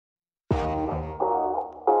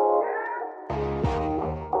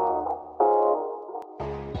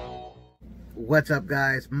What's up,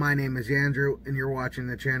 guys? My name is Andrew and you're watching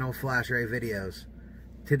the channel Flash Ray Videos.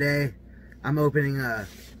 Today I'm opening a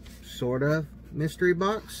sort of mystery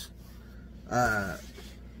box.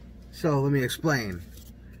 So let me explain.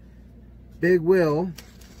 Big Will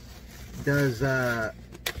does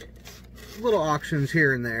little auctions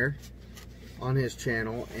here and there on his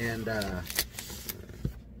channel, and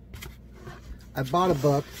I bought a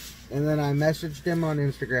book and then I messaged him on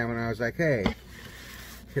Instagram and I was like, hey,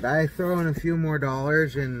 could I throw in a few more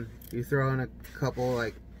dollars and you throw in a couple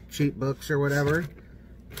like cheap books or whatever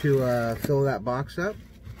to fill that box up?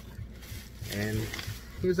 And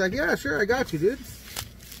he was like, yeah, sure, I got you, dude.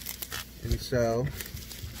 And so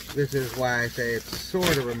this is why I say it's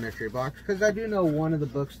sort of a mystery box, because I do know one of the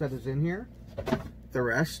books that is in here. The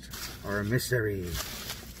rest are a mystery.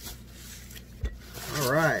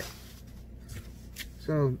 All right.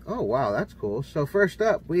 So, oh wow, that's cool. So first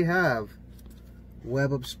up we have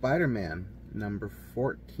Web of Spider-Man, number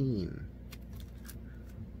 14.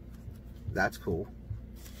 That's cool.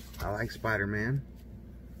 I like Spider-Man.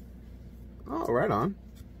 Oh, right on.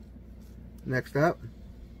 Next up,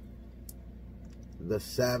 The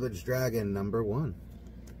Savage Dragon, number 1.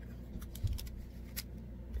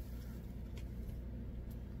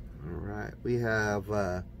 Alright, we have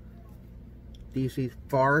DC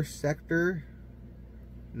Far Sector,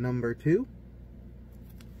 number 2.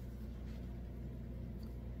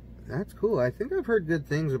 That's cool. I think I've heard good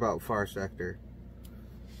things about Far Sector,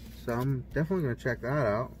 so I'm definitely going to check that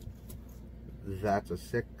out. That's a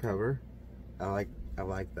sick cover. I like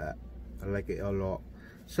that. I like it a lot.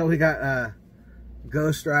 So we got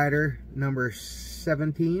Ghost Rider number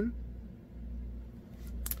 17.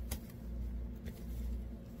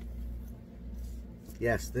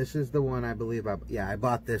 Yes, this is the one I believe I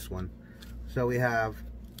bought this one. So we have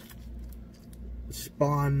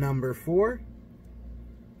Spawn number 4.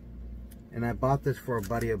 And I bought this for a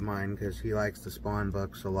buddy of mine because he likes the Spawn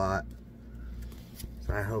books a lot.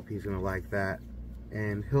 So I hope he's going to like that.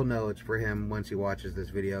 And he'll know it's for him once he watches this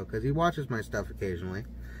video, because he watches my stuff occasionally.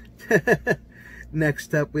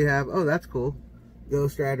 Next up we have, oh, that's cool,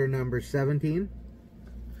 Ghost Rider number 17.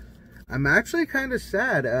 I'm actually kind of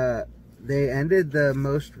sad. They ended the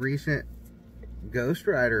most recent Ghost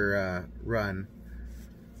Rider run.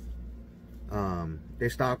 They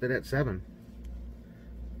stopped it at 7.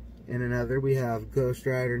 In another, we have Ghost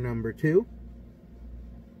Rider number 2.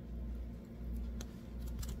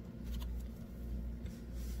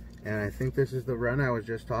 And I think this is the run I was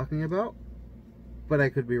just talking about, but I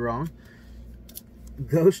could be wrong.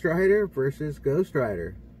 Ghost Rider versus Ghost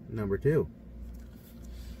Rider number 2.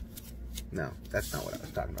 No, that's not what I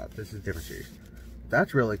was talking about. This is a different series.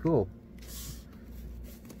 That's really cool.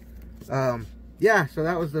 Yeah, so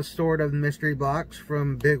that was the sort of mystery box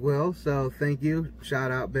from Big Will. So thank you, shout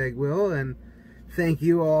out Big Will, and thank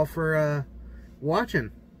you all for watching.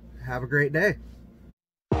 Have a great day.